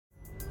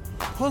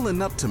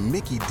Pulling up to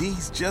Mickey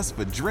D's just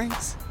for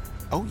drinks?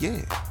 Oh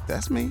yeah,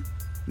 that's me.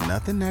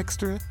 Nothing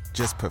extra,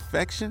 just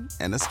perfection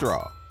and a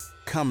straw.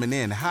 Coming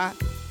in hot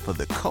for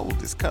the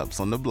coldest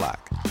cups on the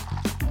block.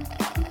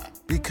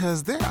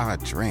 Because there are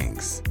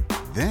drinks.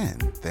 Then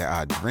there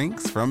are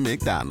drinks from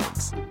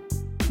McDonald's.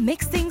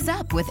 Mix things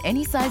up with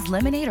any size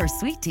lemonade or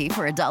sweet tea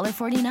for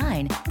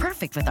 $1.49.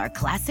 Perfect with our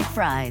classic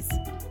fries.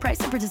 Price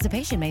and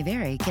participation may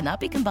vary. Cannot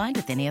be combined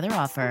with any other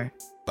offer.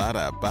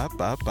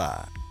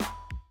 Ba-da-ba-ba-ba.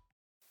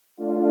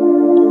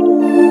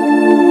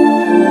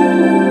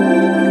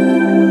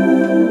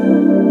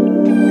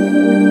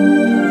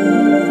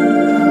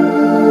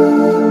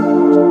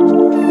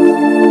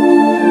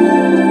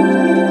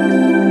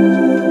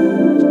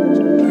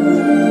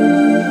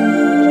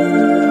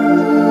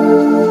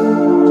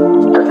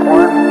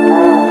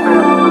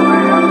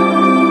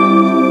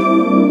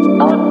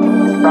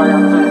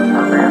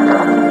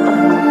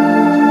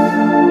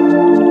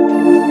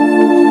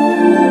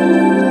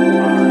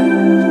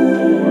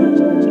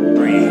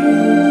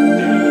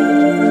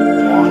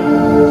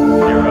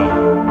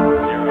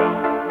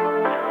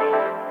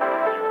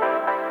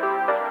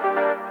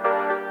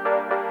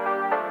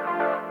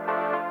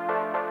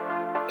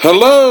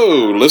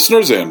 Hello,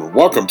 listeners, and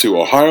welcome to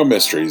Ohio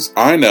Mysteries.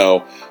 I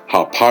know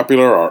how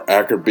popular our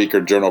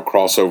Acker-Beaker Journal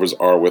crossovers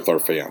are with our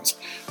fans.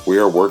 We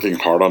are working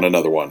hard on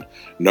another one.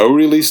 No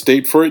release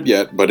date for it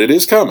yet, but it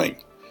is coming.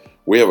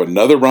 We have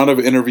another round of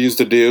interviews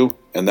to do,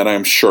 and then I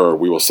am sure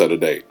we will set a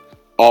date.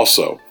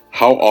 Also,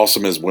 how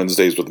awesome is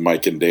Wednesdays with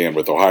Mike and Dan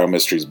with Ohio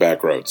Mysteries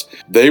Backroads?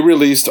 They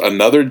released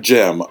another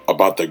gem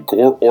about the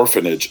Gore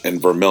Orphanage in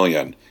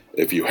Vermilion.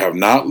 If you have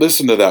not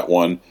listened to that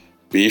one,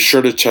 be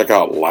sure to check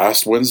out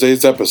last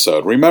Wednesday's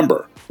episode.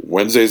 Remember,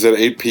 Wednesdays at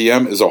 8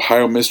 p.m. is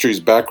Ohio Mysteries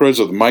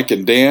Backroads with Mike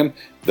and Dan.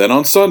 Then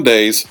on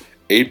Sundays,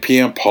 8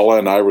 p.m., Paula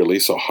and I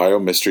release Ohio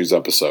Mysteries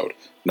episode.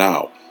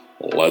 Now,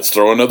 let's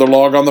throw another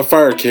log on the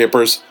fire,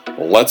 campers.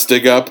 Let's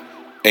dig up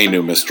a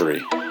new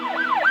mystery.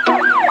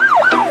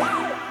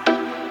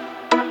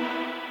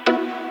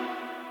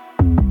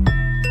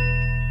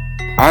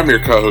 I'm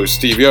your co-host,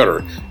 Steve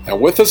Yoder, and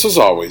with us as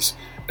always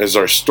is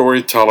our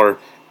storyteller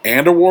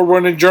and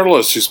award-winning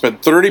journalist who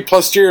spent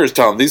 30-plus years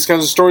telling these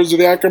kinds of stories with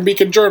the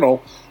Akron-Beacon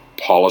Journal,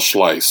 Paula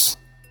Schleiss.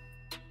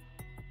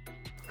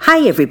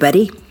 Hi,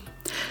 everybody.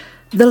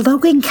 The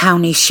Logan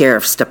County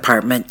Sheriff's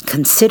Department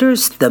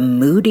considers the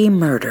Moody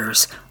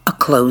murders a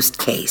closed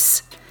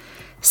case.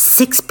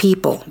 6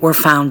 people were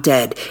found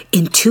dead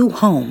in 2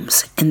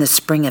 homes in the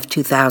spring of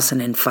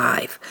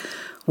 2005,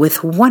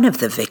 with one of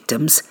the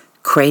victims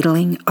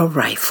cradling a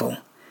rifle.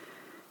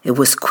 It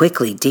was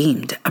quickly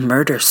deemed a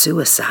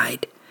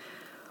murder-suicide.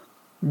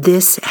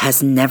 This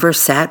has never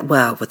sat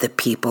well with the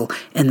people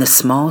in the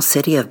small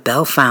city of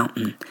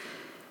Bellefontaine.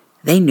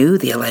 They knew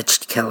the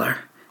alleged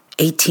killer,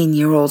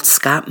 18-year-old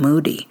Scott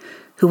Moody,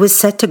 who was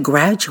set to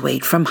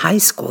graduate from high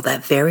school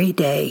that very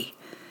day.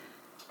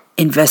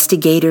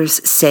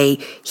 Investigators say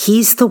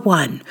he's the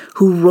one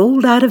who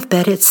rolled out of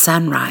bed at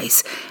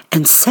sunrise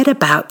and set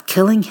about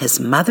killing his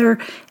mother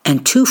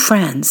and 2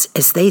 friends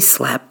as they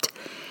slept,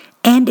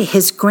 and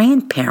his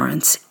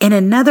grandparents in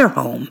another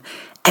home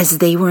as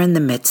they were in the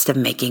midst of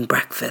making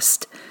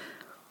breakfast.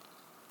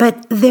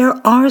 But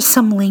there are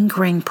some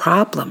lingering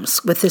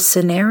problems with this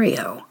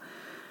scenario.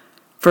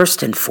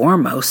 First and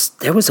foremost,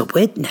 there was a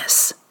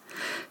witness.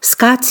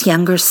 Scott's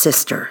younger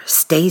sister,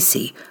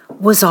 Stacy,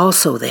 was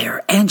also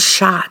there and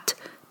shot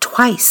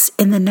twice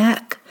in the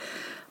neck.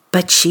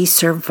 But she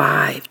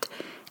survived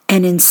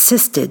and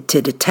insisted to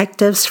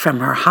detectives from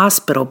her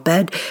hospital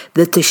bed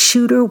that the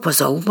shooter was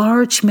a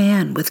large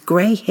man with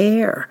gray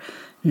hair,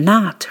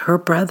 not her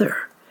brother.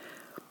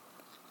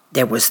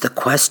 There was the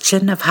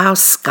question of how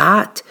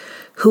Scott,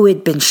 who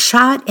had been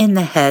shot in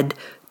the head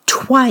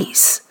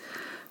twice,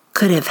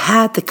 could have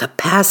had the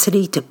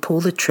capacity to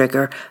pull the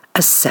trigger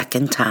a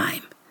second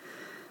time.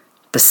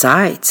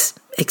 Besides,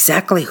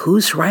 exactly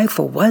whose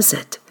rifle was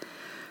it?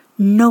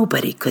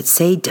 Nobody could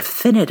say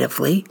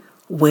definitively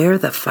where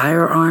the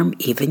firearm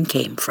even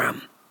came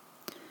from.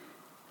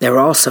 There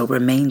also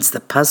remains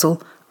the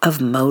puzzle of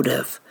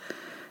motive.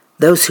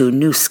 Those who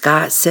knew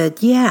Scott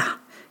said, yeah,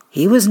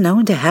 he was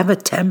known to have a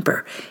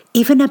temper,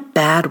 even a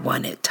bad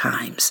one at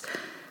times.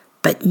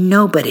 But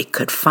nobody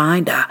could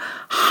find a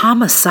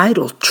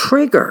homicidal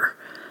trigger,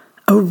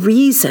 a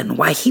reason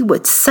why he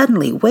would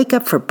suddenly wake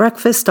up for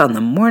breakfast on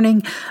the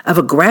morning of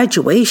a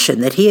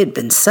graduation that he had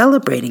been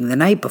celebrating the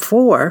night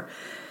before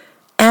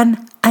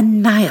and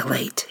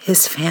annihilate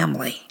his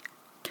family.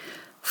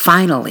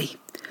 Finally,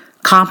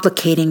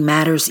 complicating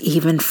matters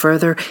even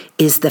further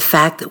is the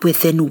fact that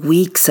within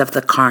weeks of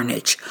the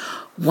carnage,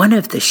 one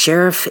of the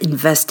sheriff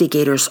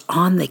investigators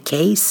on the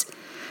case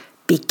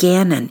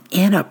began an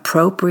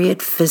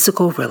inappropriate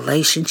physical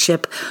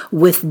relationship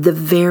with the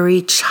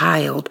very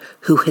child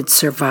who had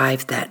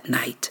survived that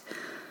night,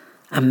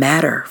 a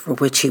matter for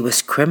which he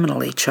was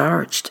criminally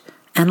charged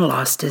and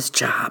lost his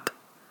job.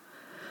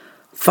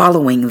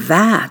 Following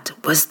that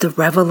was the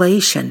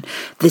revelation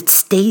that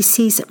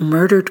Stacy's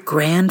murdered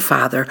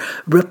grandfather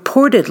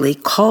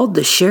reportedly called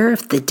the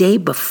sheriff the day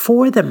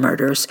before the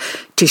murders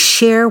to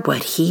share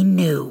what he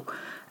knew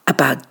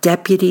about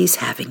deputies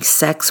having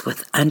sex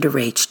with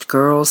underage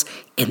girls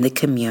in the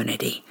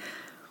community.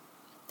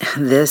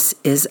 This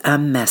is a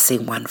messy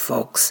one,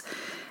 folks,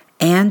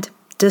 and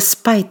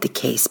despite the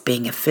case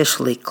being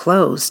officially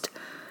closed,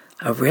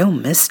 a real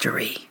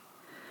mystery.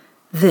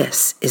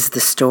 This is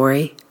the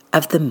story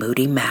of the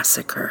Moody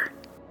Massacre.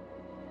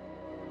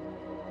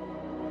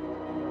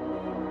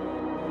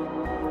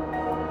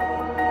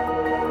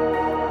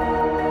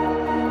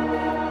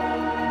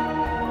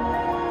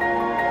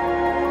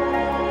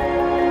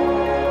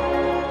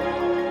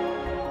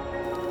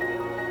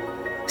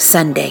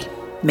 Sunday,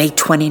 May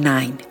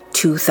 29,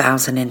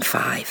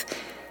 2005.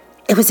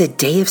 It was a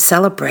day of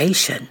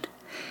celebration.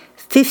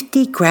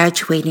 50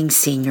 graduating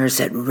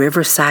seniors at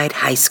Riverside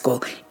High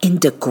School in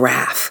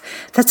DeGraff,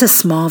 that's a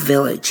small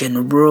village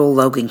in rural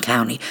Logan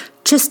County,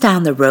 just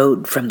down the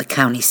road from the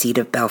county seat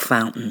of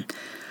Bellefontaine,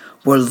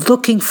 were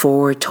looking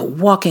forward to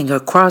walking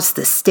across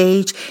the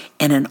stage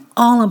in an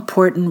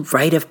all-important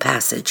rite of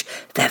passage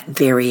that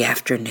very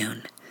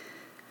afternoon.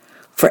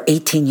 For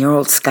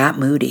 18-year-old Scott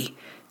Moody,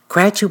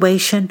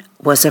 graduation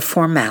was a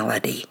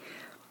formality.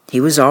 He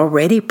was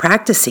already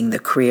practicing the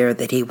career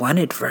that he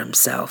wanted for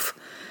himself.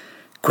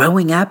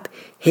 Growing up,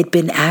 he'd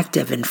been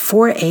active in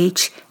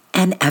 4-H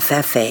and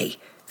FFA,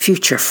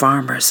 Future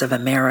Farmers of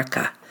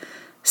America,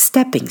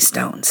 stepping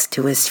stones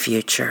to his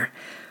future.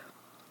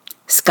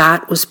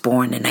 Scott was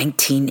born in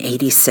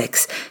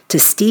 1986 to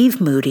Steve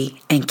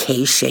Moody and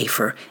Kay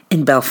Schaefer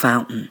in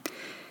Bellefontaine.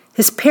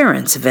 His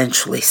parents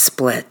eventually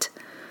split.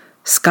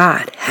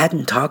 Scott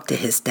hadn't talked to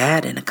his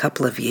dad in a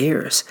couple of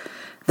years,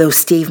 though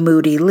Steve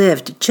Moody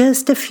lived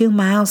just a few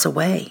miles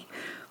away.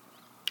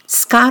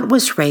 Scott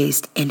was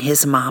raised in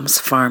his mom's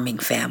farming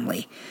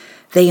family.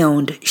 They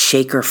owned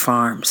Shaker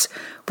Farms,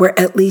 where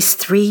at least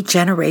 3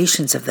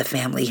 generations of the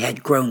family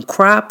had grown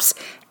crops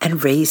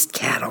and raised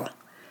cattle.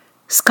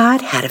 Scott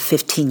had a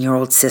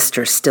 15-year-old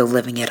sister still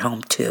living at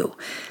home too,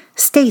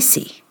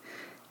 Stacy.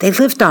 They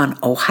lived on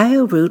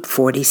Ohio Route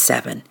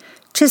 47,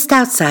 just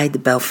outside the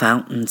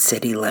Bellefontaine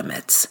city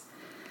limits.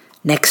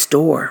 Next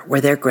door were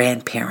their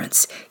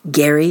grandparents,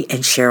 Gary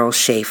and Cheryl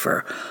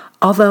Schaefer,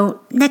 although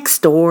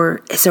next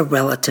door is a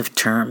relative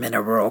term in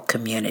a rural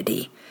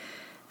community.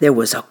 There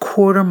was a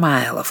 1/4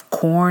 mile of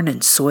corn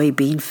and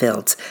soybean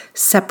fields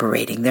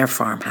separating their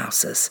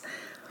farmhouses.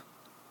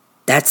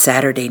 That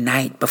Saturday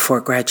night before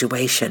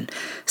graduation,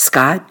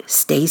 Scott,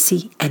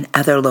 Stacy, and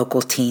other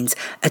local teens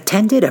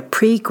attended a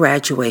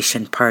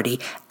pre-graduation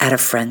party at a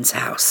friend's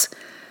house.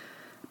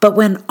 But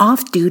when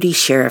off-duty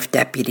sheriff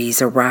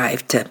deputies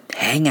arrived to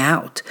hang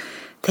out,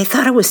 they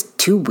thought it was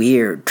too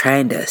weird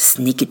trying to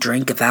sneak a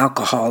drink of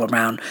alcohol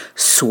around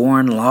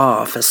sworn law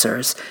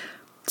officers,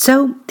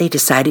 so they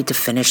decided to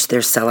finish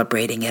their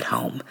celebrating at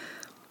home.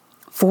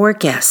 4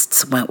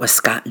 guests went with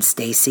Scott and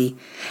Stacy,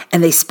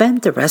 and they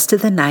spent the rest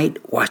of the night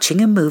watching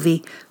a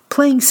movie,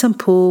 playing some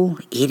pool,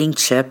 eating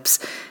chips,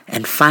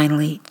 and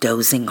finally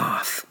dozing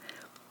off.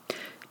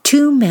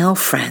 2 male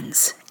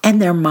friends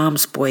and their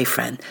mom's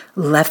boyfriend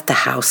left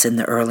the house in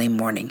the early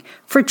morning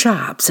for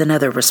jobs and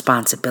other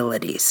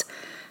responsibilities,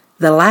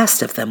 the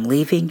last of them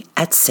leaving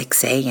at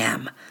 6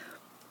 a.m.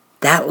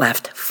 That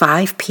left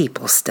 5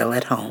 people still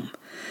at home: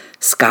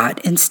 Scott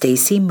and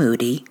Stacy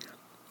Moody,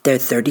 their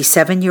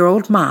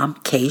 37-year-old mom,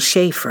 Kay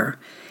Schaefer,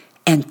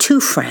 and 2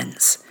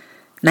 friends,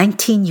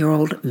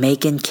 19-year-old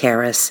Megan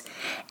Karras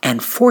and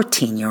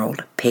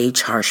 14-year-old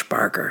Paige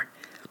Harshbarger.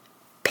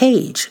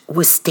 Paige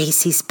was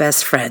Stacy's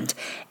best friend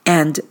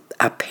and,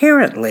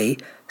 apparently,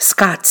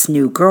 Scott's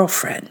new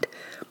girlfriend.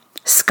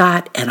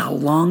 Scott and a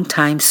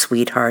longtime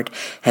sweetheart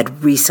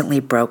had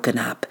recently broken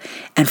up,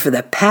 and for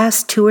the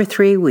past 2 or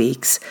 3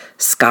 weeks,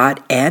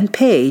 Scott and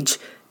Paige,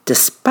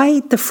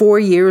 despite the 4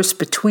 years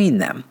between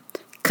them,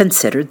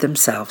 considered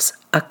themselves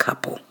a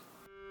couple.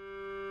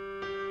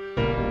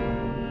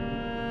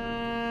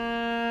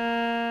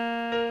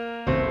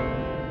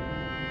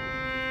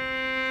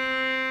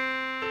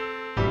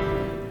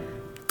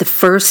 The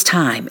first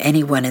time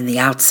anyone in the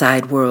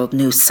outside world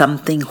knew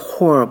something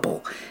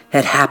horrible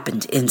had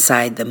happened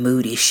inside the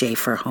Moody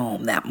Schaefer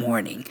home that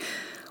morning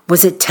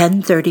was at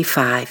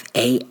 10:35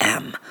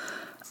 a.m.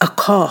 A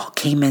call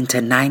came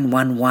into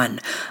 911,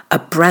 a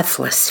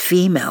breathless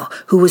female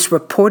who was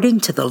reporting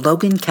to the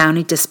Logan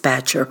County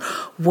dispatcher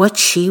what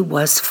she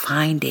was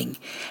finding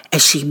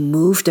as she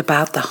moved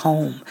about the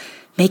home,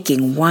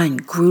 making one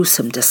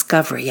gruesome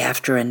discovery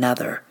after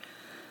another.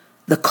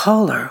 The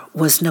caller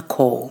was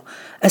Nicole,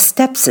 a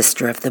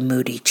stepsister of the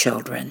Moody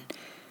children.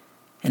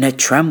 In a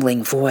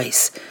trembling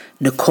voice,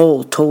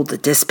 Nicole told the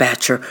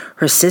dispatcher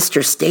her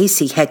sister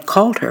Stacy had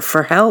called her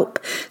for help,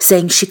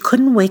 saying she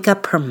couldn't wake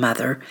up her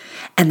mother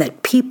and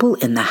that people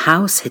in the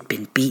house had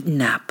been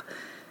beaten up.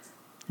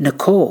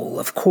 Nicole,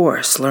 of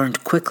course,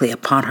 learned quickly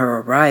upon her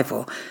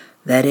arrival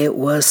that it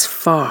was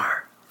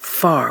far,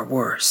 far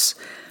worse.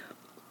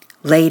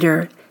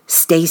 Later,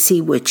 Stacy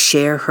would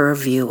share her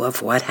view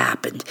of what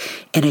happened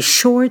in a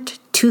short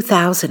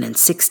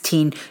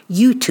 2016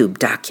 YouTube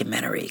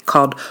documentary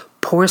called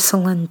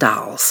Porcelain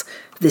Dolls,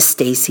 The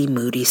Stacy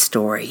Moody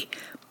Story.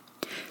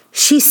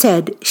 She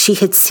said she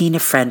had seen a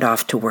friend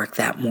off to work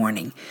that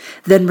morning,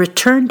 then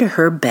returned to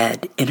her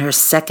bed in her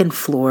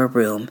second-floor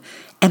room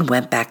and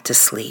went back to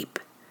sleep.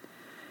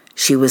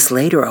 She was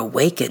later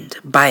awakened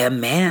by a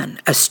man,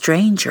 a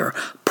stranger,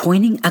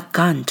 pointing a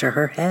gun to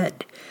her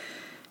head.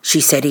 She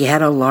said he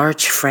had a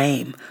large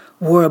frame,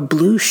 wore a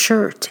blue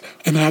shirt,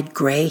 and had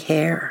gray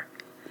hair.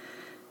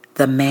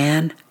 The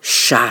man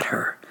shot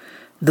her,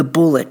 the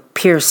bullet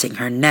piercing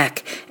her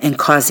neck and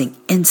causing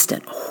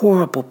instant,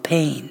 horrible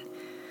pain.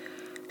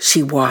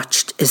 She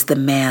watched as the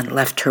man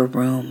left her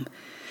room.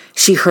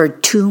 She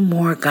heard 2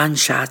 more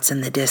gunshots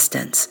in the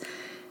distance.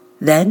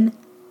 Then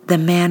the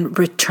man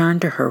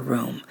returned to her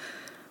room,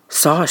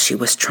 saw she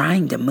was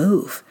trying to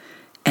move,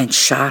 and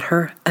shot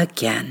her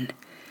again.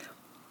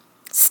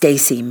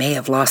 Stacy may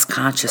have lost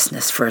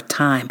consciousness for a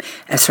time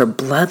as her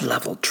blood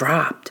level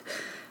dropped,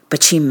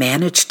 but she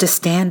managed to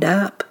stand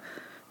up,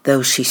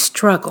 though she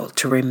struggled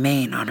to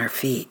remain on her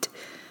feet.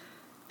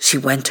 She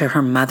went to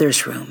her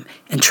mother's room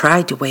and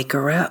tried to wake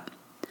her up,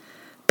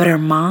 but her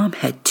mom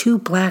had 2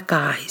 black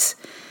eyes,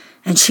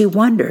 and she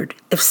wondered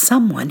if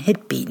someone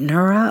had beaten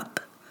her up.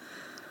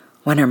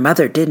 When her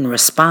mother didn't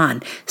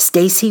respond,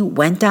 Stacy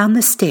went down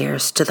the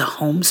stairs to the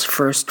home's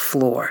first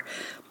floor.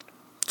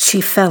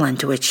 She fell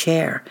into a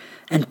chair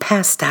and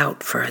passed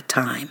out for a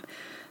time,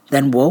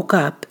 then woke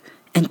up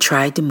and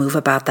tried to move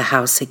about the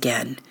house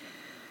again.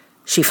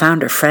 She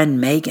found her friend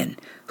Megan,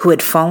 who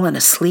had fallen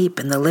asleep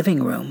in the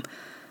living room,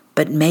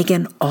 but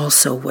Megan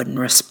also wouldn't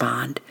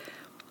respond.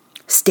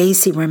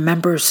 Stacy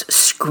remembers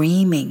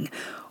screaming,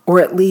 or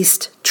at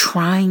least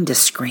trying to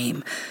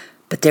scream,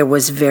 but there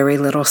was very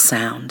little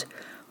sound.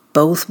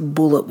 Both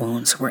bullet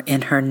wounds were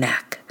in her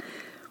neck.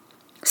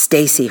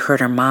 Stacy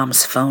heard her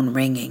mom's phone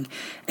ringing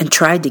and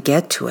tried to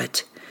get to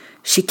it.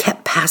 She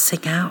kept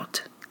passing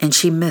out, and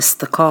she missed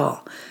the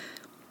call.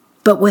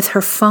 But with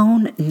her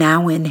phone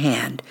now in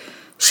hand,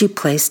 she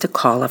placed a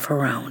call of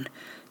her own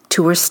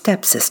to her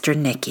stepsister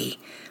Nikki,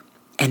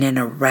 and in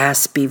a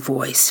raspy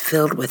voice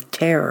filled with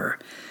terror,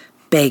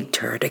 begged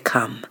her to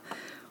come.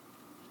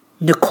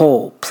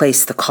 Nicole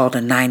placed the call to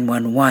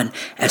 911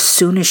 as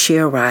soon as she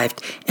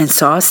arrived and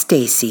saw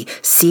Stacy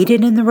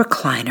seated in the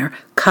recliner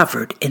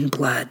covered in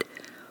blood.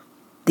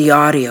 The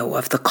audio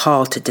of the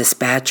call to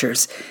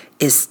dispatchers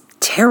is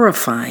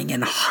terrifying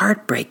and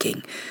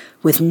heartbreaking,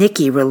 with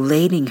Nikki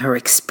relating her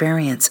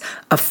experience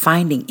of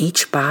finding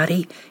each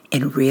body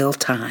in real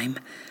time.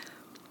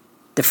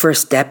 The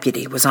first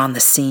deputy was on the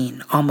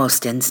scene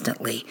almost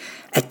instantly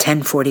at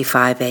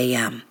 10:45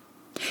 a.m.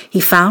 He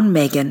found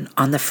Megan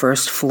on the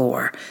first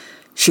floor.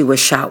 She was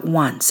shot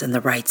once in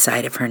the right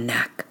side of her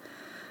neck.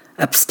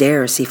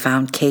 Upstairs, he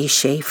found Kay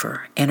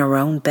Schaefer in her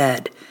own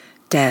bed,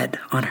 dead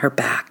on her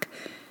back.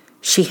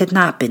 She had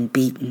not been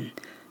beaten.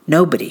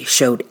 Nobody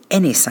showed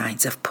any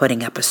signs of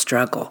putting up a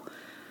struggle.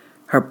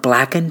 Her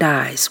blackened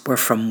eyes were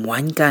from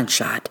 1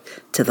 gunshot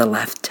to the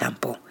left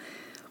temple.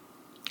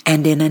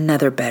 And in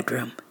another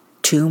bedroom,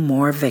 2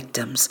 more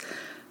victims.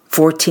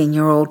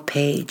 14-year-old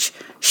Paige,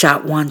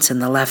 shot once in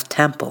the left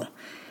temple,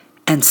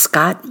 and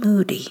Scott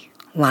Moody,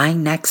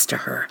 lying next to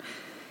her.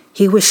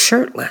 He was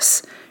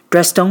shirtless,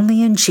 dressed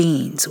only in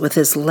jeans, with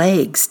his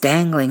legs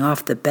dangling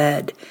off the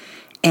bed,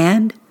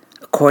 and,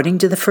 according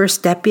to the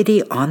first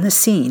deputy on the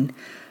scene,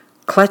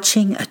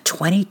 clutching a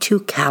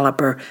 .22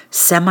 caliber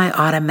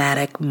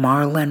semi-automatic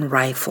Marlin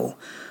rifle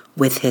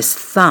with his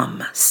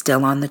thumb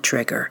still on the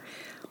trigger.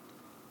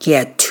 He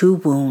had 2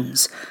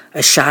 wounds,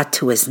 a shot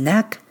to his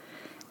neck,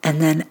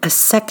 and then a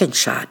second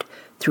shot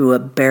through a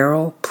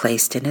barrel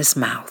placed in his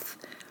mouth.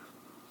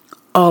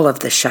 All of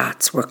the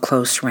shots were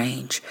close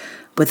range,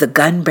 with the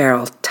gun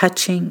barrel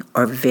touching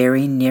or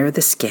very near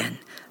the skin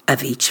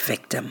of each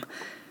victim.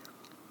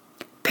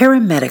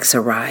 Paramedics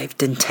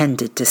arrived and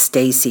tended to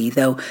Stacy,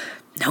 though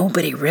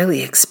nobody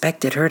really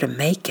expected her to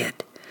make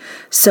it.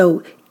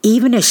 So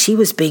even as she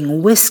was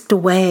being whisked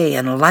away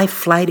and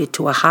life-flighted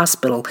to a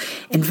hospital,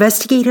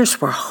 investigators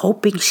were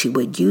hoping she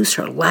would use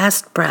her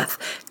last breath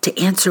to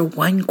answer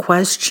one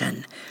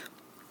question: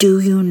 "Do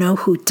you know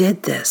who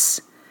did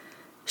this?"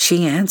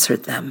 She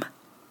answered them,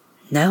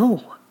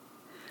 "No."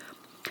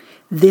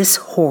 This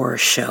horror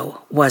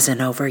show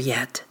wasn't over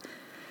yet.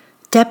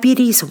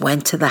 Deputies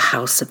went to the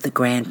house of the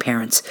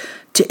grandparents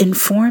to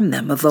inform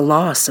them of the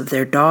loss of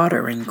their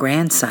daughter and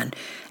grandson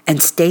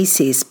and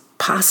Stacy's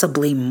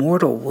possibly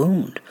mortal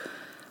wound,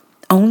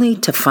 only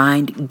to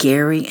find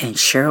Gary and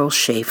Cheryl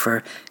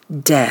Schaefer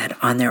dead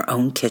on their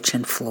own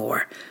kitchen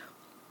floor.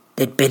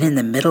 They'd been in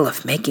the middle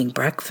of making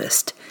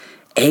breakfast,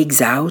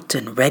 eggs out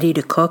and ready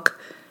to cook,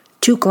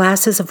 2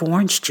 glasses of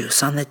orange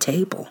juice on the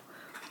table.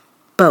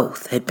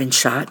 Both had been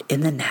shot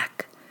in the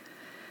neck.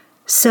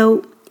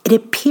 So it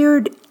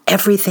appeared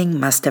everything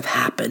must have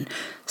happened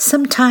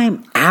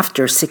sometime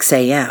after 6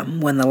 a.m.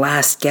 when the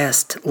last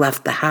guest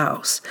left the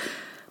house,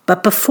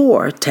 but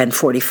before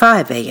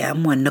 10:45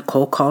 a.m. when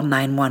Nicole called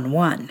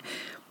 911.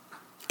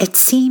 It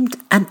seemed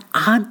an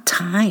odd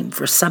time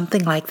for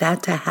something like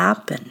that to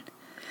happen.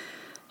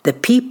 The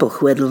people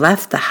who had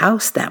left the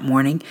house that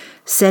morning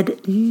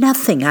said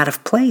nothing out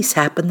of place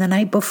happened the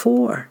night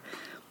before.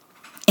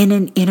 In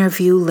an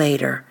interview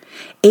later,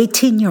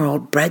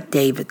 18-year-old Brett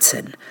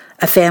Davidson,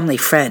 a family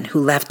friend who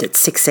left at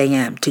 6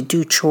 a.m. to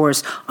do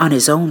chores on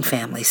his own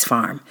family's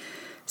farm,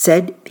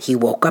 said he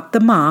woke up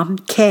the mom,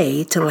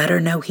 Kay, to let her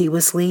know he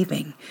was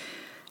leaving.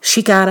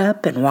 She got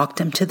up and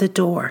walked him to the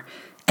door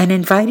and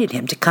invited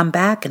him to come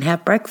back and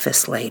have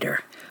breakfast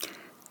later.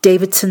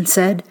 Davidson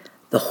said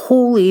the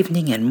whole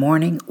evening and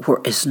morning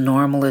were as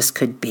normal as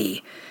could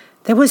be.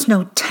 There was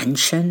no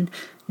tension,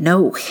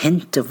 no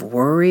hint of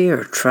worry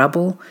or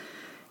trouble.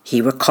 He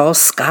recalls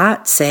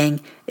Scott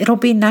saying it'll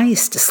be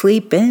nice to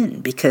sleep in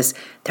because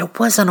there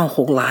wasn't a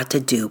whole lot to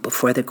do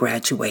before the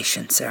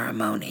graduation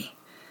ceremony.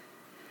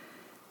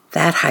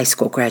 That high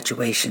school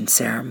graduation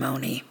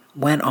ceremony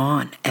went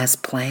on as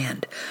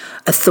planned.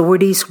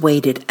 Authorities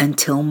waited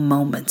until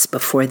moments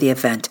before the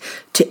event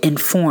to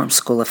inform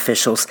school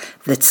officials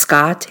that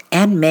Scott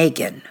and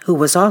Megan, who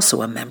was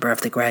also a member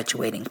of the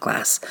graduating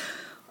class,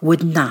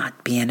 would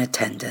not be in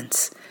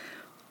attendance.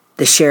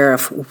 The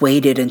sheriff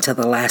waited until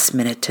the last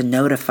minute to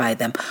notify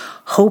them,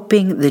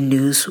 hoping the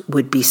news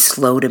would be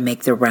slow to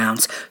make the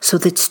rounds so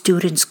that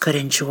students could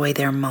enjoy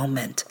their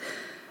moment.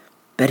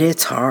 But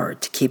it's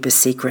hard to keep a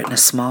secret in a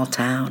small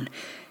town,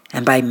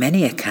 and by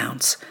many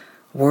accounts,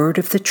 word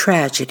of the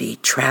tragedy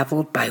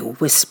traveled by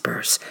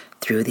whispers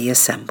through the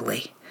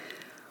assembly.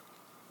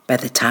 By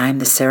the time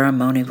the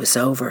ceremony was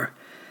over,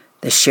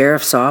 the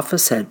sheriff's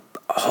office had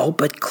all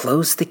but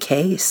closed the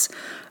case,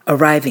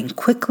 arriving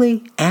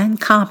quickly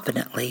and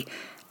confidently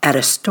at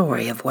a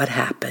story of what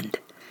happened.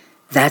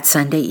 That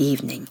Sunday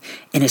evening,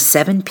 in a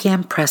 7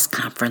 p.m. press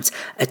conference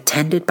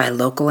attended by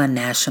local and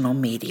national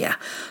media,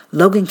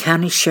 Logan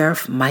County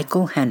Sheriff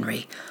Michael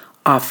Henry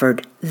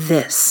offered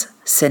this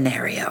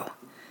scenario.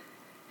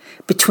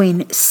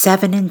 Between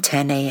 7 and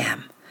 10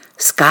 a.m.,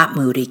 Scott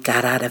Moody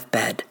got out of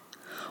bed,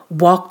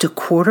 walked a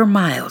quarter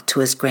mile to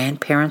his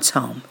grandparents'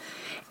 home,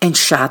 and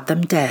shot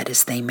them dead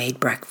as they made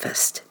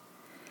breakfast.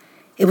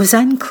 It was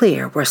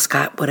unclear where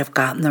Scott would have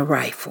gotten the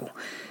rifle.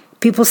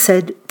 People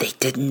said they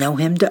didn't know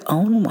him to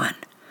own one.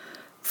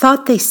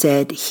 Thought they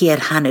said he had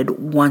hunted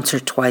once or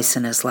twice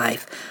in his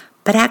life,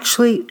 but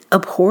actually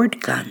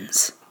abhorred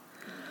guns.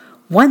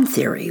 One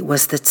theory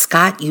was that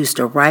Scott used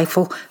a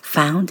rifle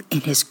found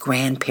in his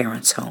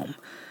grandparents' home,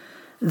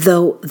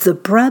 though the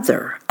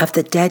brother of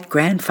the dead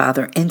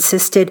grandfather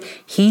insisted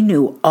he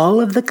knew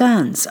all of the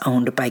guns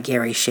owned by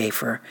Gary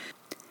Schaefer,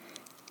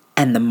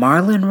 and the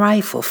Marlin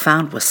rifle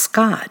found with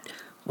Scott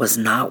was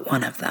not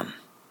one of them.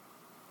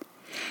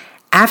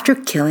 After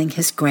killing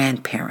his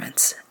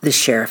grandparents, the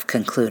sheriff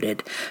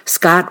concluded,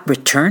 Scott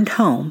returned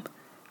home,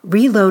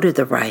 reloaded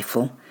the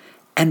rifle,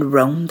 and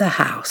roamed the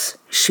house,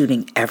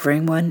 shooting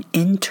everyone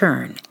in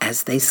turn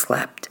as they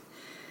slept.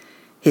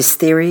 His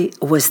theory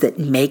was that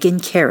Megan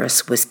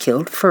Karras was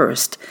killed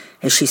first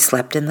as she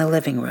slept in the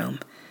living room.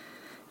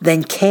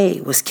 Then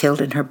Kay was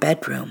killed in her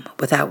bedroom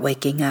without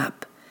waking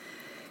up.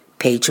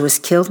 Paige was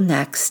killed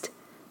next.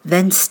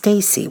 Then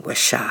Stacy was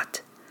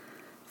shot.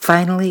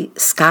 Finally,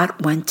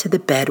 Scott went to the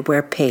bed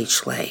where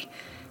Paige lay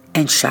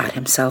and shot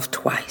himself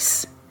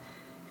twice.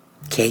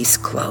 Case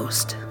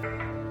closed.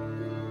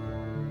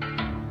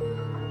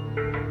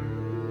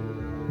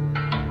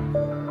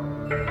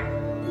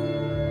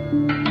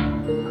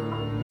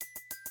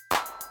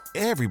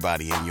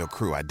 Everybody in your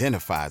crew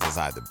identifies as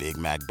either Big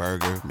Mac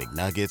Burger,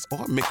 McNuggets,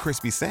 or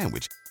McCrispy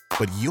Sandwich.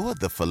 But you're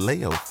the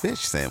Filet-O-Fish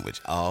Sandwich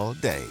all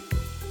day.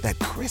 That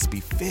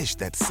crispy fish,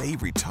 that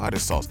savory tartar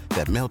sauce,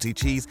 that melty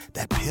cheese,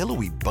 that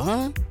pillowy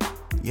bun.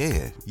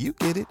 Yeah, you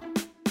get it.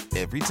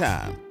 Every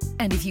time.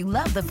 And if you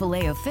love the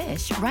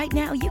Filet-O-Fish, right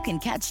now you can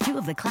catch 2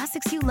 of the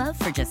classics you love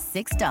for just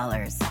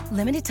 $6.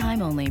 Limited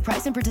time only.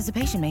 Price and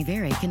participation may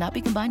vary. Cannot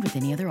be combined with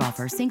any other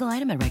offer. Single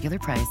item at regular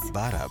price.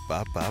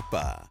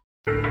 Ba-da-ba-ba-ba.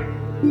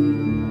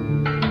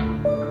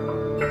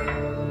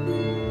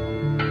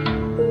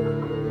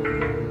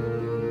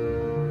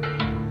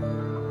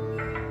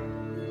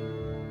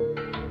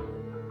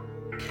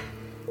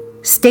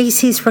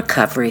 Stacy's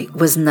recovery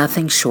was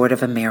nothing short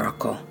of a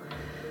miracle.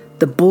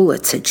 The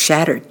bullets had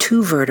shattered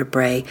 2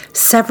 vertebrae,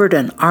 severed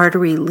an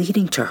artery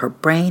leading to her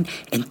brain,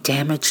 and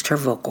damaged her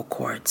vocal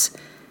cords.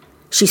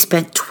 She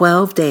spent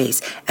 12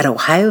 days at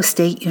Ohio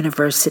State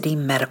University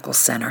Medical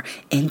Center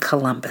in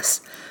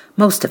Columbus,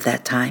 most of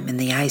that time in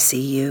the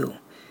ICU.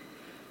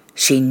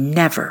 She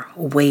never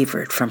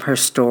wavered from her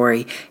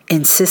story,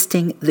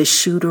 insisting the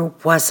shooter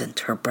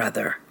wasn't her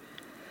brother.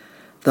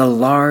 The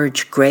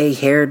large,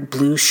 gray-haired,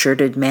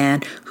 blue-shirted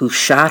man who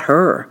shot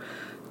her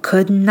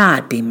could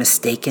not be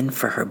mistaken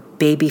for her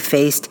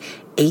baby-faced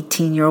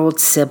 18-year-old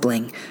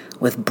sibling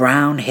with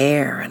brown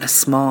hair and a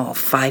small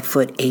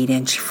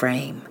 5'8"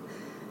 frame.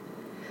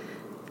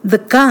 The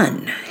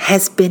gun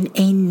has been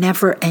a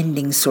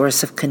never-ending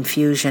source of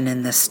confusion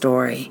in this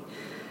story.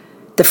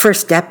 The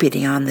first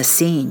deputy on the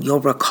scene, you'll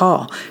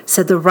recall,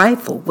 said the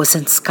rifle was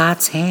in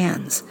Scott's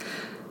hands.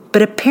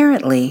 But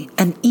apparently,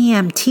 an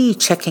EMT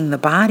checking the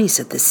bodies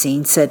at the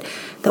scene said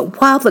that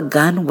while the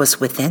gun was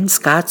within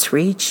Scott's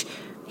reach,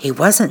 he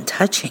wasn't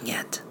touching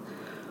it.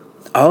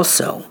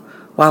 Also,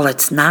 while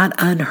it's not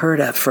unheard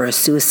of for a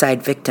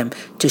suicide victim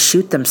to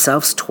shoot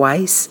themselves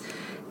twice,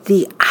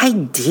 the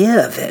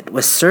idea of it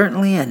was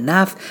certainly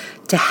enough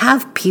to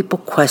have people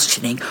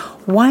questioning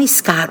why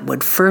Scott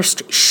would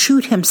first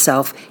shoot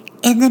himself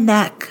in the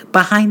neck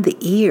behind the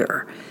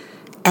ear,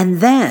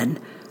 and then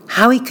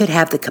how he could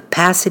have the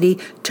capacity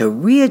to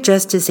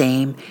readjust his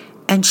aim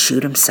and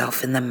shoot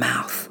himself in the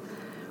mouth.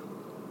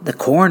 The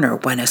coroner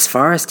went as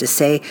far as to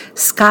say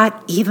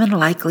Scott even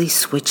likely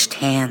switched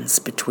hands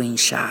between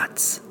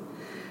shots.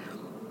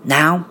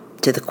 Now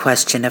to the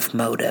question of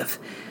motive.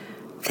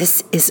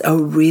 This is a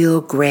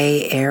real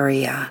gray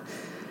area.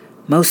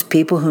 Most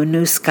people who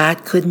knew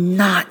Scott could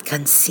not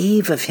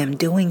conceive of him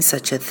doing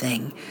such a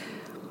thing.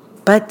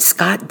 But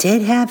Scott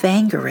did have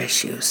anger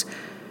issues.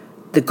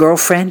 The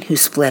girlfriend who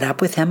split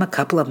up with him a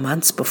couple of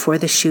months before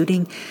the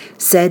shooting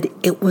said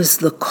it was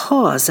the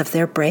cause of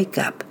their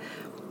breakup,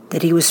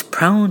 that he was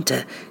prone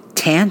to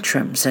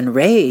tantrums and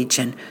rage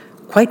and,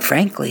 quite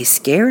frankly,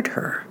 scared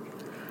her.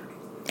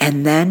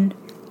 And then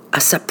a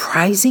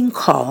surprising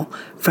call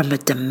from a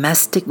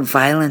domestic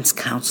violence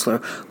counselor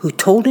who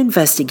told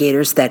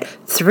investigators that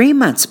 3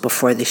 months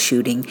before the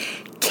shooting,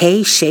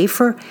 Kay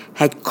Schaefer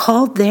had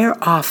called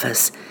their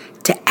office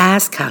to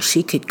ask how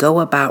she could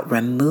go about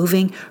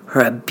removing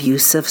her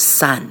abusive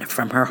son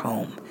from her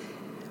home.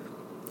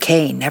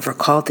 Kay never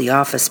called the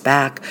office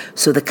back,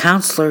 so the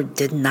counselor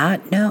did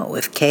not know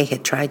if Kay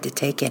had tried to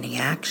take any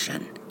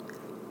action.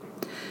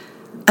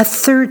 A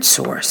third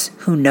source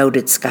who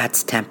noted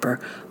Scott's temper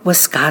was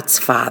Scott's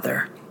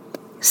father.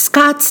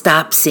 Scott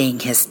stopped seeing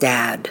his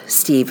dad,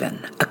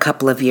 Stephen, a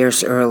couple of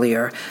years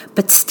earlier,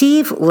 but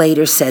Steve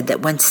later said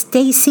that when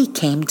Stacy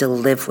came to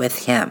live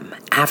with him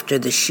after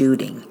the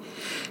shooting,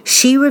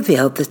 she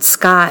revealed that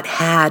Scott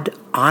had,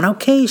 on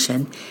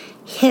occasion,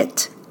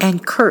 hit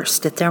and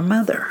cursed at their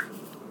mother.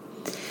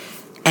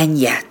 And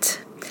yet,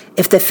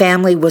 if the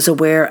family was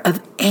aware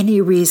of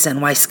any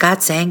reason why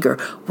Scott's anger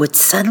would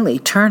suddenly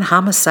turn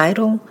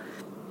homicidal,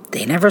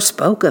 they never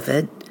spoke of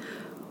it.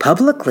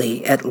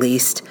 Publicly, at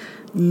least,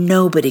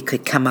 nobody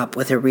could come up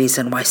with a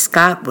reason why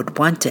Scott would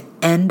want to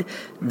end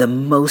the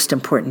most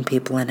important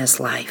people in his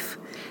life.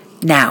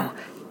 Now,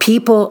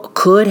 people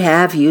could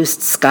have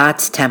used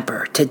Scott's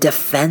temper to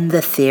defend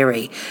the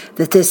theory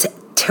that this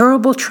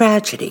terrible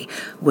tragedy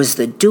was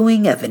the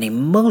doing of an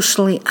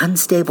emotionally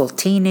unstable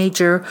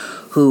teenager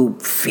who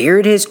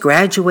feared his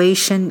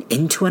graduation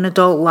into an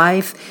adult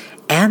life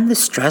and the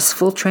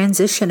stressful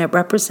transition it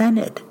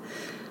represented.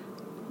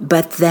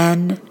 But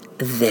then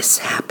this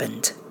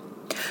happened.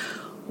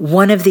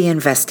 One of the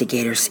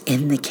investigators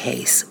in the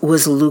case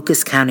was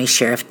Lucas County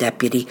Sheriff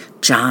Deputy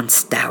John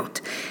Stout,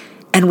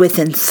 and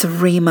within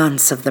 3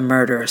 months of the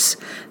murders,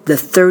 the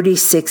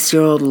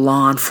 36-year-old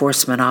law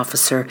enforcement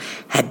officer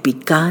had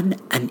begun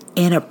an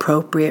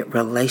inappropriate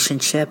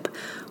relationship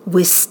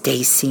with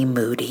Stacy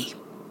Moody.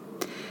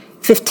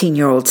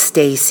 15-year-old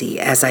Stacy,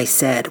 as I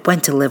said,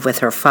 went to live with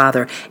her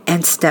father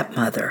and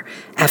stepmother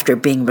after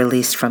being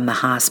released from the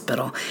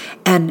hospital.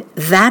 And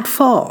that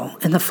fall,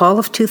 in the fall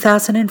of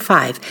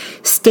 2005,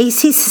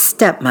 Stacy's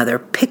stepmother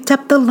picked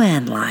up the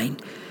landline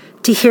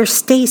to hear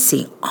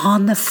Stacy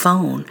on the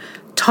phone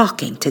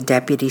talking to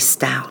Deputy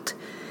Stout,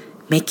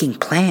 making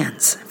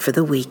plans for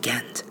the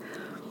weekend.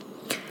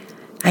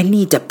 I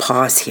need to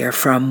pause here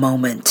for a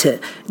moment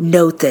to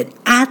note that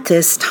at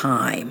this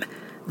time,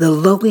 the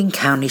Logan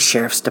County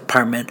Sheriff's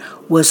Department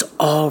was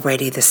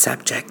already the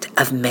subject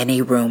of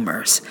many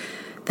rumors.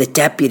 The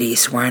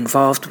deputies were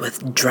involved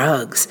with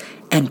drugs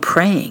and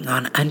preying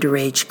on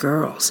underage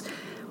girls.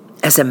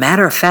 As a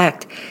matter of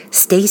fact,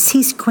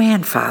 Stacy's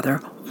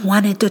grandfather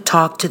wanted to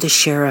talk to the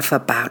sheriff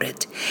about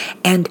it.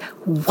 And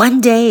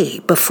one day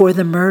before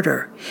the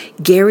murder,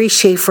 Gary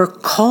Schaefer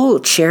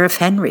called Sheriff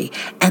Henry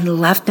and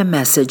left a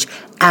message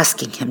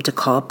asking him to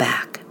call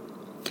back.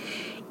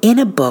 In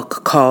a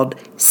book called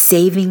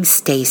Saving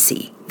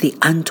Stacy, The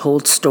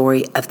Untold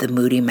Story of the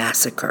Moody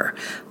Massacre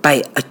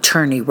by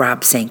attorney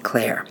Rob St.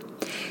 Clair,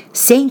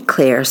 St.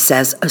 Clair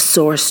says a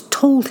source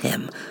told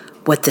him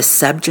what the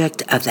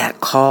subject of that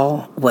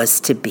call was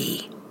to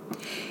be.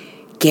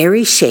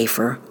 Gary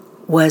Schaefer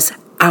was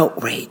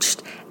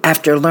outraged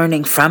after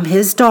learning from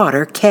his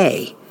daughter,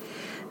 Kay,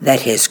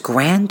 that his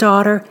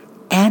granddaughter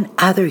and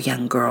other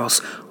young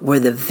girls were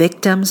the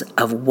victims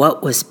of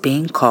what was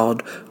being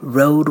called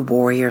road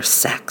warrior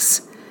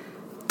sex.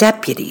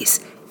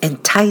 Deputies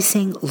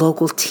enticing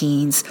local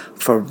teens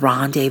for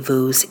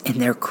rendezvous in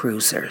their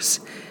cruisers.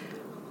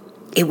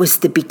 It was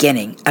the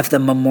beginning of the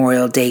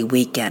Memorial Day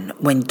weekend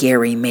when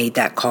Gary made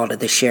that call to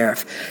the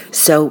sheriff,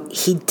 so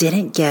he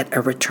didn't get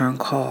a return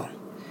call.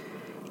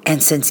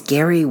 And since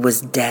Gary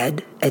was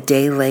dead a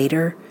day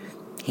later,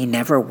 he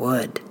never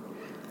would.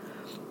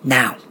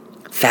 Now,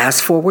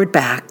 fast forward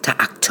back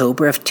to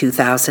October of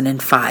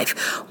 2005,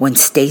 when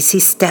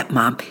Stacy's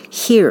stepmom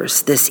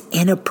hears this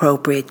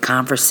inappropriate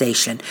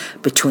conversation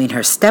between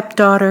her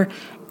stepdaughter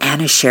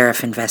and a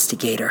sheriff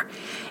investigator,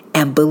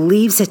 and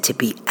believes it to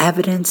be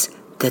evidence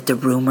that the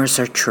rumors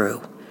are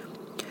true.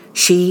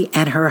 She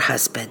and her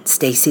husband,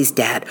 Stacy's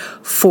dad,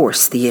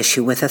 force the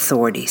issue with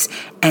authorities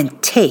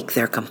and take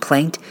their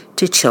complaint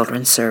to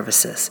Children's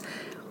Services.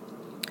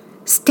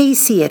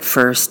 Stacy at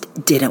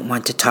first didn't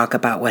want to talk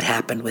about what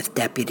happened with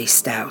Deputy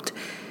Stout,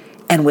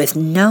 and with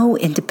no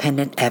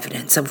independent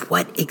evidence of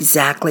what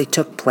exactly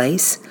took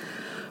place,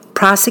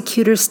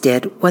 prosecutors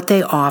did what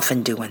they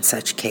often do in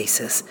such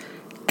cases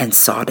and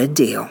sought a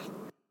deal.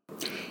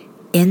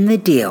 In the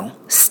deal,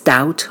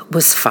 Stout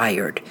was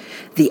fired,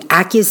 the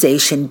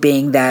accusation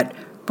being that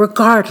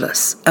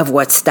regardless of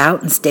what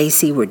Stout and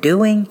Stacy were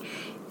doing,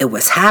 it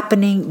was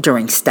happening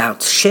during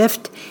Stout's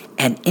shift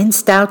and in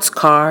Stout's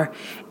car,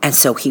 and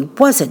so he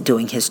wasn't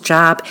doing his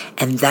job,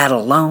 and that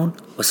alone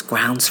was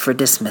grounds for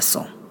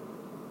dismissal.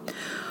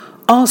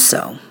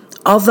 Also,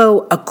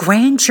 although a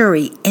grand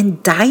jury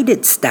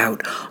indicted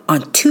Stout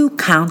on 2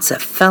 counts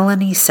of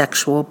felony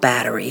sexual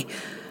battery,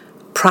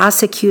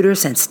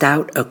 prosecutors and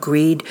Stout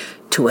agreed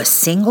to a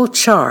single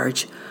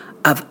charge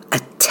of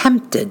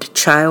attempted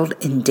child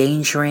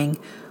endangering,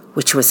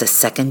 which was a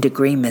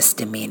second-degree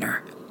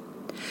misdemeanor.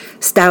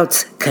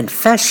 Stout's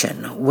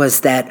confession was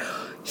that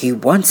he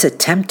once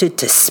attempted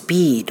to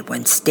speed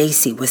when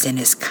Stacy was in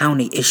his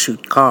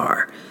county-issued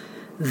car,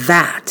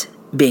 that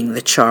being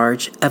the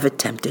charge of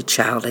attempted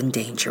child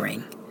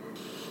endangering.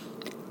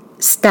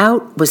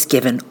 Stout was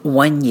given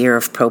 1 year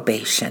of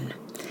probation,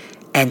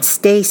 and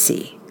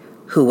Stacy,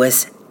 who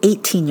was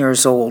 18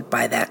 years old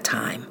by that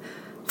time,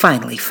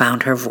 finally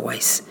found her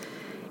voice.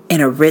 In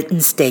a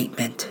written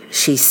statement,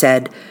 she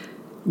said,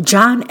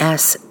 "John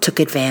S. took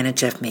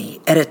advantage of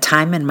me at a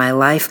time in my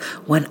life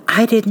when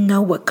I didn't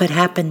know what could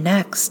happen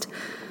next.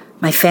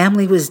 My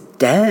family was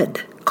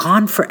dead,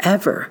 gone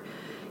forever.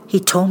 He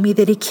told me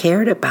that he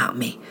cared about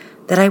me,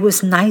 that I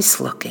was nice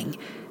looking,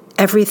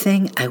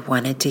 everything I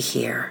wanted to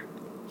hear."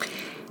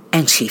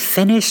 And she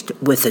finished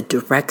with a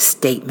direct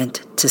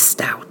statement to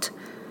Stout.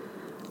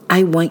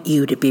 "I want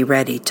you to be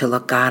ready to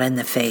look God in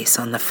the face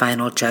on the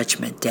final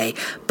judgment day,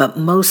 but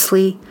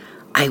mostly,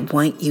 I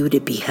want you to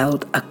be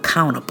held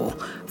accountable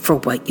for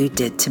what you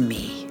did to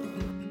me."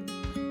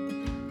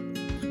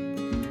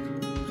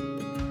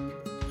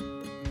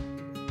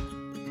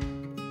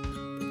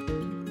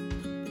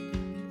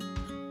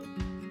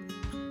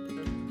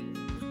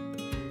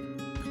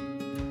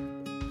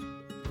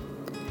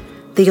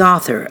 The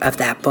author of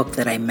that book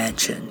that I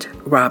mentioned,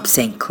 Rob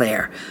St.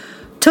 Clair,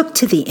 took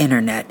to the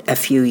internet a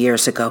few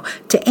years ago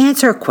to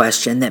answer a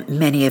question that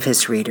many of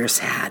his readers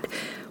had.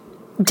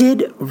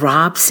 Did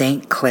Rob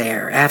St.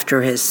 Clair,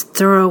 after his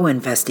thorough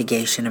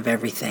investigation of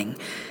everything,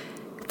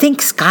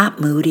 think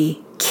Scott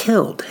Moody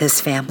killed his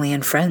family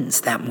and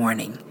friends that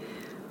morning?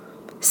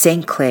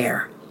 St.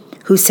 Clair,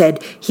 who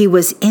said he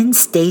was in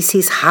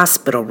Stacy's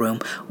hospital room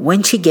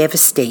when she gave a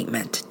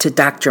statement to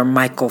Dr.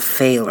 Michael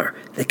Fahler,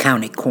 the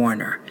county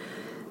coroner,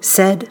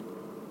 said,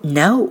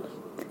 no,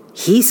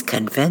 he's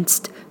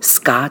convinced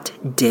Scott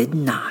did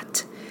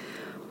not.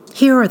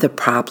 Here are the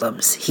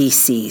problems he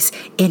sees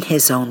in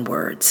his own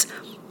words.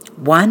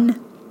 1.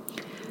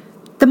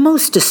 The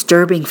most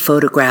disturbing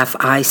photograph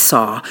I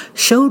saw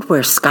showed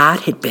where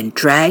Scott had been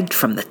dragged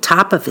from the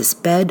top of his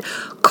bed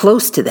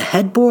close to the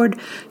headboard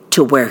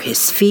to where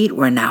his feet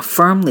were now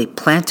firmly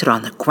planted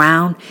on the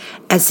ground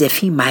as if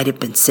he might have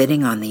been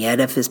sitting on the edge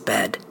of his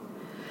bed.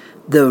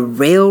 The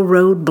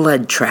railroad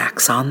blood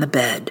tracks on the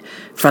bed,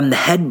 from the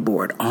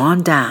headboard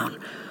on down,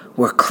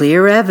 were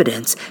clear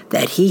evidence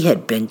that he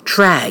had been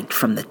dragged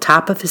from the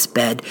top of his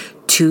bed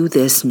to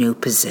this new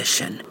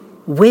position.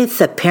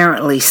 With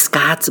apparently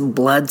Scott's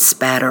blood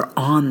spatter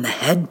on the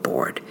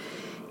headboard,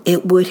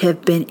 it would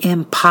have been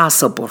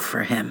impossible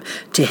for him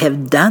to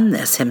have done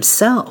this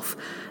himself,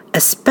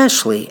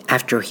 especially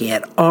after he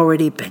had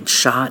already been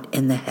shot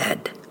in the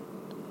head.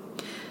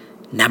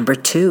 Number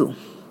 2.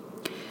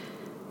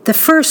 The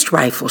first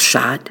rifle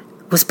shot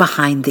was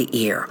behind the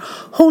ear.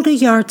 Hold a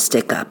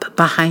yardstick up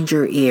behind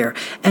your ear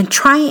and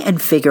try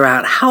and figure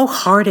out how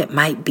hard it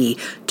might be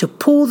to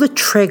pull the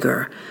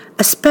trigger,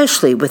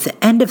 especially with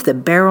the end of the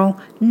barrel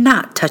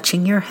not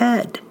touching your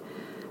head.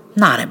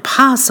 Not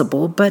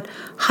impossible, but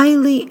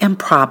highly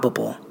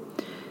improbable.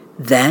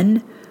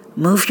 Then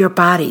move your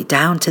body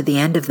down to the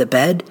end of the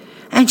bed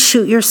and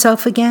shoot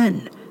yourself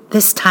again,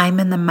 this time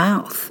in the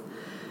mouth.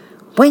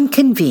 When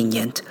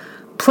convenient,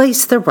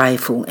 place the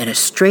rifle in a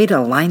straight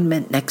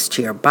alignment next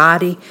to your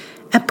body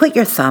and put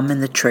your thumb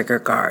in the trigger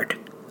guard.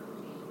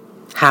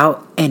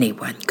 How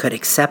anyone could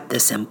accept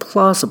this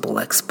implausible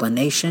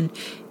explanation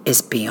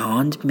is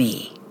beyond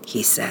me,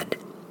 he said.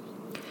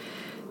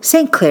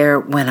 St. Clair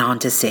went on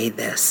to say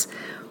this.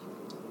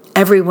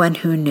 Everyone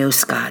who knew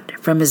Scott,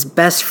 from his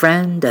best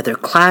friend, other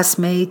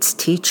classmates,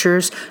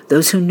 teachers,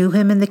 those who knew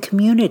him in the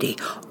community,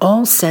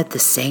 all said the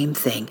same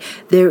thing.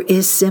 There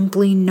is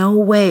simply no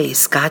way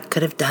Scott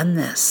could have done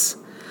this.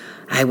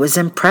 I was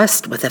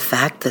impressed with the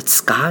fact that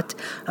Scott,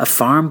 a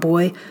farm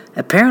boy,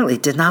 apparently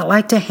did not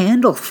like to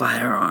handle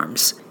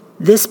firearms.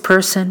 This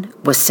person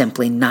was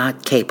simply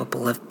not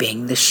capable of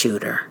being the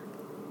shooter.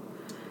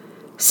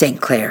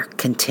 St. Clair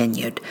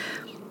continued.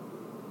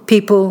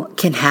 People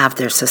can have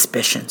their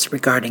suspicions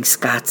regarding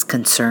Scott's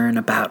concern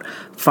about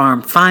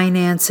farm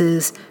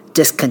finances,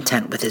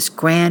 discontent with his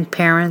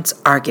grandparents,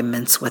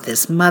 arguments with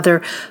his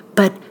mother,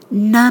 but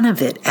none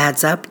of it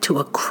adds up to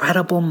a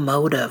credible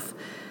motive.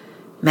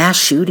 Mass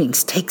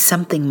shootings take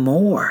something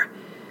more.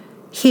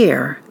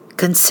 Here,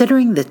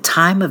 considering the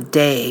time of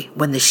day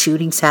when the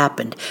shootings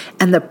happened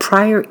and the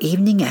prior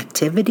evening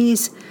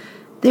activities,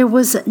 there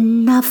was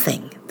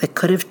nothing that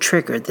could have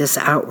triggered this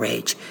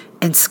outrage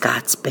in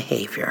Scott's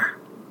behavior.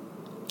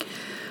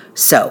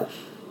 So,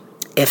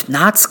 if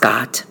not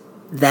Scott,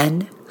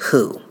 then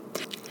who?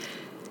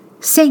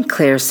 St.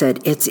 Clair said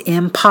it's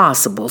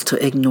impossible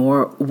to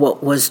ignore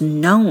what was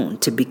known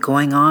to be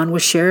going on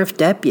with sheriff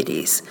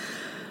deputies,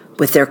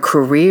 with their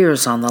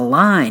careers on the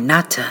line,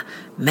 not to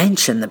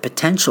mention the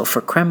potential for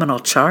criminal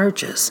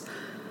charges.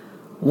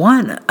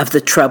 One of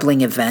the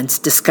troubling events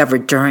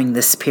discovered during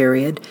this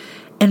period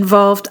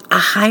involved a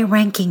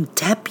high-ranking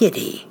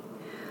deputy.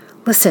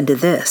 Listen to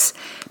this.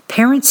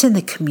 Parents in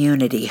the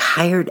community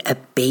hired a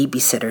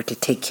babysitter to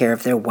take care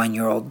of their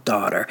 1-year-old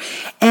daughter.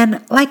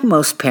 And like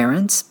most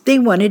parents, they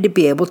wanted to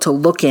be able to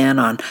look in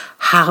on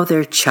how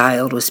their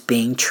child was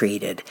being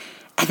treated.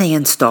 And they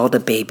installed a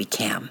baby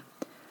cam.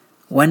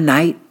 One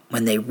night,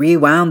 when they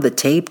rewound the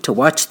tape to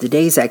watch the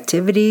day's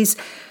activities,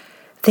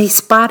 they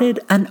spotted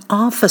an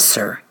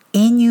officer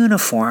in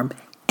uniform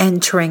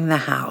entering the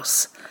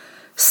house.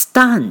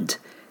 Stunned,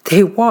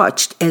 they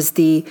watched as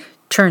the,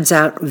 turns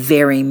out,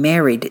 very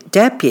married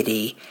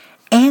deputy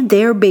and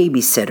their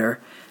babysitter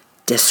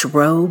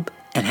disrobe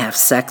and have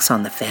sex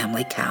on the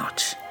family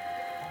couch.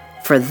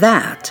 For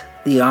that,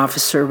 the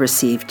officer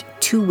received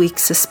 2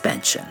 weeks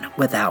suspension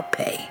without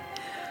pay.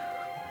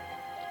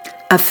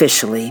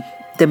 Officially,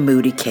 the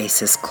Moody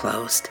case is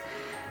closed.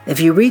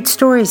 If you read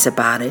stories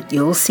about it,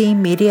 you'll see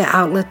media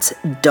outlets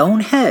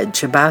don't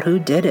hedge about who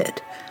did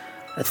it.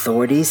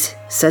 Authorities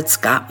said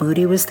Scott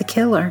Moody was the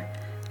killer,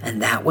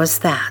 and that was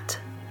that.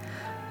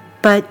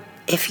 But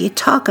if you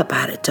talk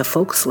about it to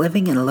folks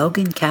living in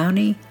Logan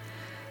County,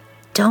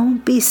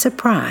 don't be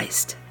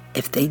surprised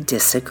if they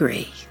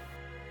disagree.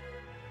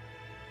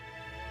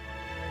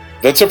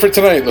 That's it for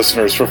tonight,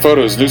 listeners. For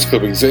photos, news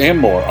clippings, and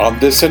more on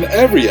this and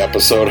every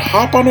episode,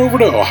 hop on over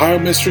to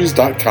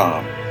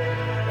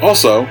OhioMysteries.com.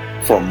 Also,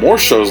 for more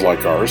shows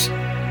like ours,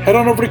 head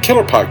on over to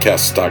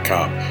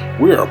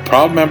KillerPodcasts.com. We are a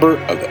proud member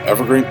of the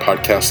Evergreen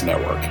Podcast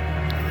Network.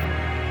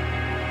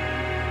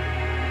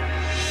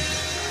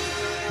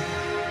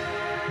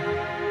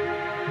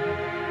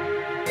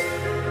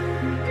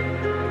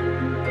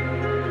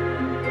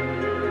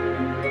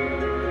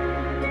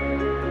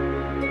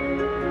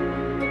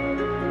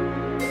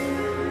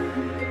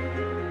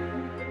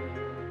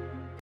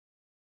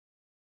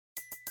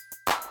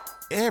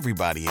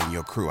 Everybody in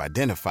your crew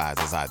identifies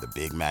as either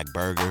Big Mac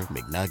Burger,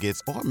 McNuggets,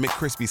 or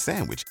McCrispy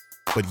Sandwich.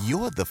 But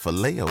you're the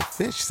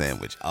Filet-O-Fish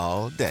Sandwich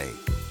all day.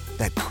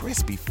 That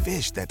crispy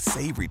fish, that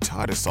savory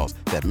tartar sauce,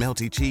 that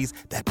melty cheese,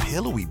 that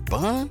pillowy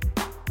bun.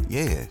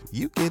 Yeah,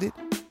 you get it.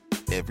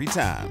 Every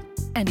time.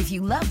 And if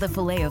you love the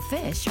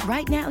Filet-O-Fish,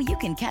 right now you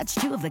can catch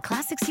 2 of the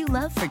classics you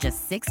love for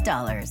just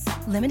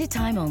 $6. Limited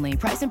time only.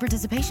 Price and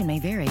participation may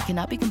vary.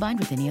 Cannot be combined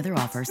with any other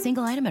offer.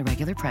 Single item at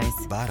regular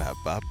price.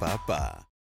 Ba-da-ba-ba-ba.